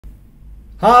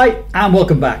Hi and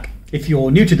welcome back. If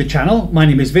you're new to the channel, my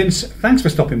name is Vince. Thanks for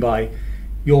stopping by.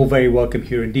 You're very welcome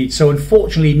here indeed. So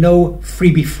unfortunately no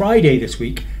Freebie Friday this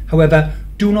week. However,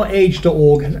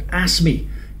 DoNotAge.org has asked me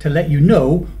to let you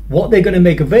know what they're going to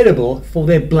make available for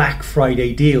their Black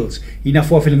Friday deals. Enough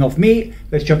waffling off me,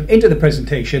 let's jump into the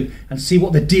presentation and see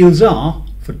what the deals are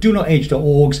for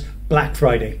DoNotAge.org's Black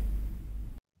Friday.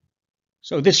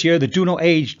 So this year the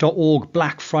DoNotAge.org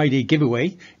Black Friday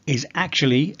giveaway is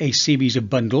actually a series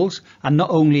of bundles, and not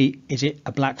only is it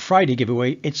a Black Friday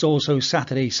giveaway, it's also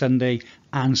Saturday, Sunday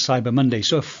and Cyber Monday,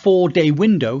 so a 4-day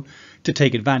window to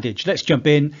take advantage. Let's jump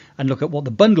in and look at what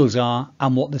the bundles are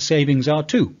and what the savings are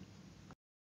too.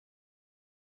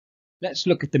 Let's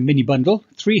look at the mini bundle.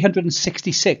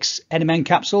 366 NMN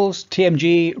capsules,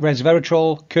 TMG,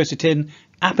 resveratrol, quercetin,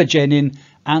 apigenin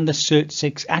and the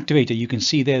Sirtuin Activator. You can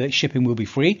see there that shipping will be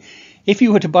free. If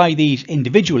you were to buy these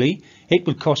individually, it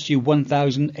would cost you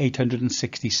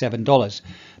 $1,867.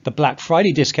 The Black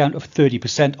Friday discount of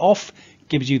 30% off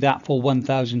gives you that for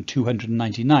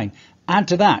 $1,299. Add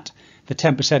to that the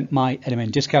 10% My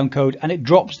NMN discount code and it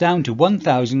drops down to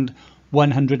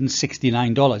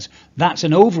 $1,169. That's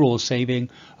an overall saving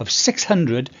of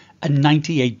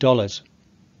 $698.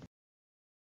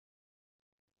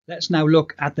 Let's now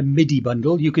look at the MIDI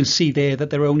bundle. You can see there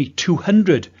that there are only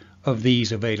 200 of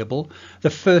these available. The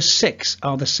first 6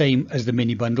 are the same as the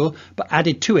mini bundle, but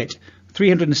added to it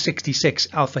 366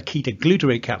 alpha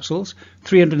ketoglutarate capsules,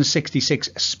 366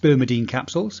 spermidine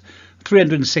capsules,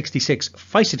 366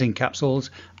 fisetin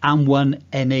capsules and 1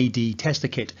 NAD tester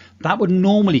kit. That would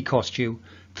normally cost you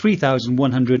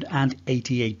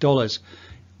 $3,188.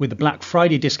 With the Black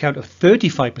Friday discount of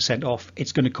 35% off,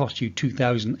 it's going to cost you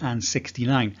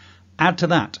 $2,069. Add to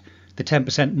that the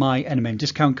 10% My NMN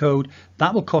discount code,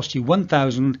 that will cost you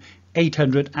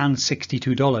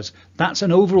 $1,862. That's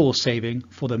an overall saving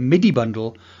for the MIDI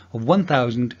bundle of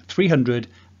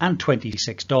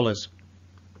 $1,326.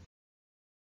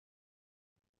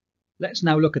 Let's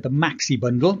now look at the Maxi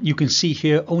Bundle. You can see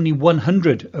here only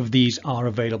 100 of these are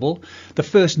available. The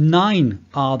first 9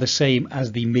 are the same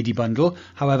as the MIDI bundle.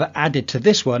 However, added to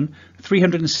this one,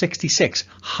 366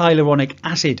 hyaluronic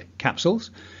acid capsules,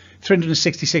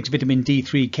 366 vitamin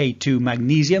D3K2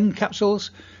 magnesium capsules,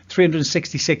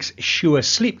 366 Sure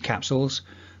Sleep capsules,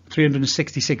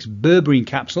 366 berberine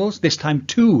capsules, this time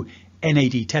 2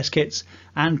 NAD test kits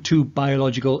and 2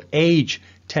 biological age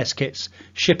test kits.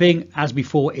 Shipping, as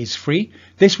before, is free.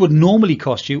 This would normally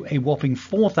cost you a whopping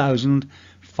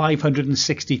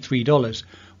 $4,563.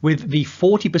 With the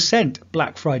 40%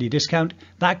 Black Friday discount,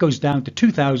 that goes down to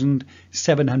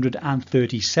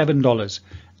 $2,737.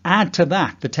 Add to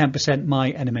that the 10%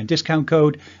 My NMN discount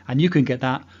code and you can get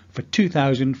that for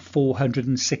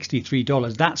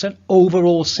 $2,463. That's an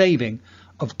overall saving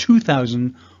of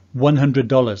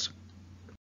 $2,100.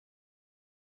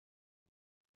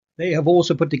 They have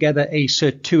also put together a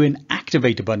Sirtuin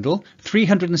Activator bundle,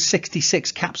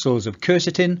 366 capsules of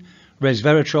quercetin,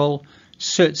 resveratrol,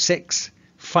 Sirtuin,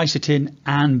 fisetin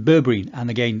and berberine. And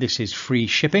again, this is free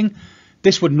shipping.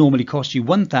 This would normally cost you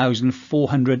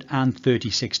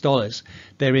 $1,436.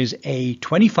 There is a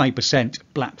 25%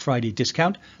 Black Friday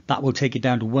discount. That will take it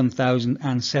down to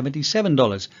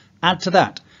 $1,077. Add to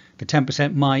that the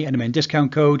 10% My NMN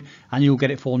discount code and you'll get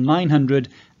it for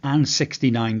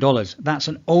 $969. That's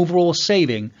an overall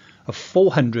saving of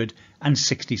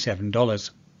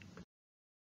 $467.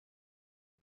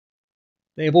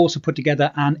 They have also put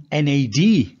together an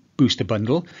NAD Booster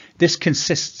Bundle. This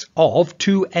consists of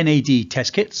 2 NAD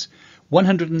test kits,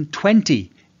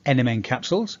 120 NMN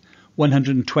capsules,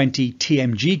 120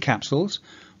 TMG capsules,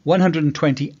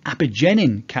 120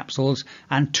 apigenin capsules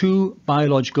and 2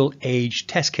 biological age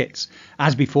test kits.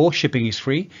 As before, shipping is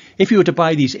free. If you were to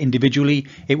buy these individually,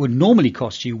 it would normally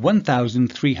cost you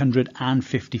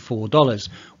 $1,354.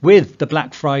 With the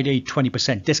Black Friday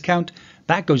 20% discount,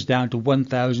 that goes down to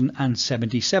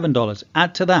 $1,077.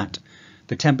 Add to that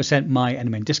the 10% My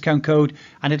NMN discount code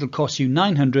and it'll cost you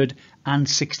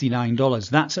 $969.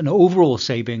 That's an overall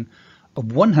saving of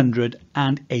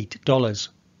 $108.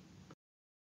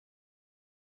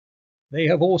 They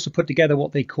have also put together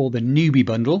what they call the Newbie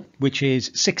Bundle, which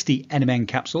is 60 NMN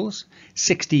capsules,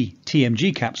 60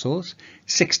 TMG capsules,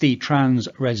 60 trans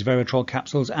resveratrol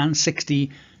capsules and 60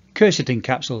 quercetin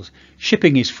capsules.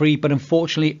 Shipping is free, but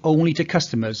unfortunately only to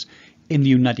customers in the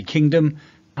United Kingdom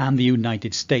and the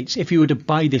United States. If you were to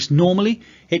buy this normally,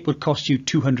 it would cost you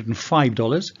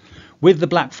 $205. With the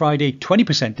Black Friday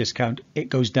 20% discount, it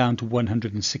goes down to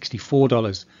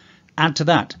 $164. Add to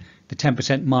that the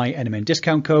 10% My NMN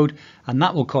discount code, and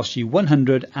that will cost you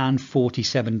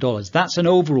 $147. That's an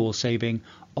overall saving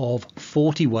of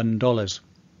 $41.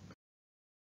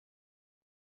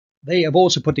 They have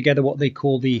also put together what they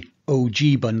call the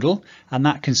OG bundle, and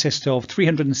that consists of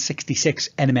 366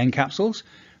 NMN capsules,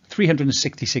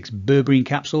 366 berberine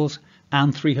capsules,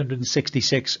 and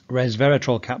 366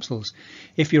 resveratrol capsules.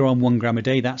 If you're on 1 gram a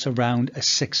day, that's around a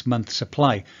 6-month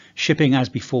supply. Shipping, as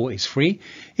before, is free.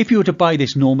 If you were to buy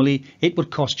this normally, it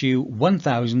would cost you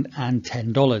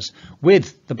 $1,010.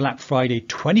 With the Black Friday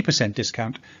 20%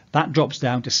 discount, that drops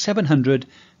down to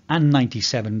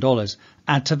 $797.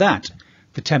 Add to that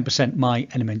the 10% My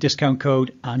NMN discount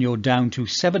code, and you're down to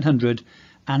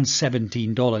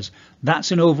 $717.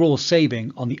 That's an overall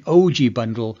saving on the OG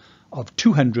bundle of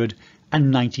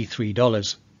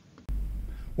 $293.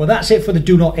 Well, that's it for the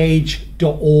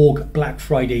DoNotAge.org Black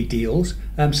Friday deals.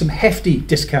 Some hefty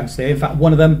discounts there. In fact,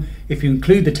 one of them, if you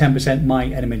include the 10% My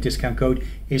NMN discount code,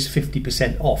 is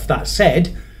 50% off. That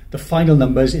said, the final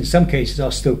numbers in some cases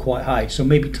are still quite high, so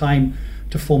maybe time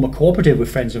to form a cooperative with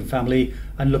friends and family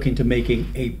and look into making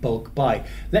a bulk buy.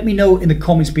 Let me know in the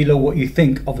comments below what you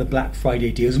think of the Black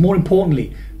Friday deals. More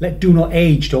importantly, let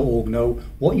DoNotAge.org know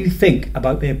what you think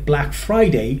about their Black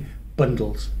Friday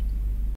bundles.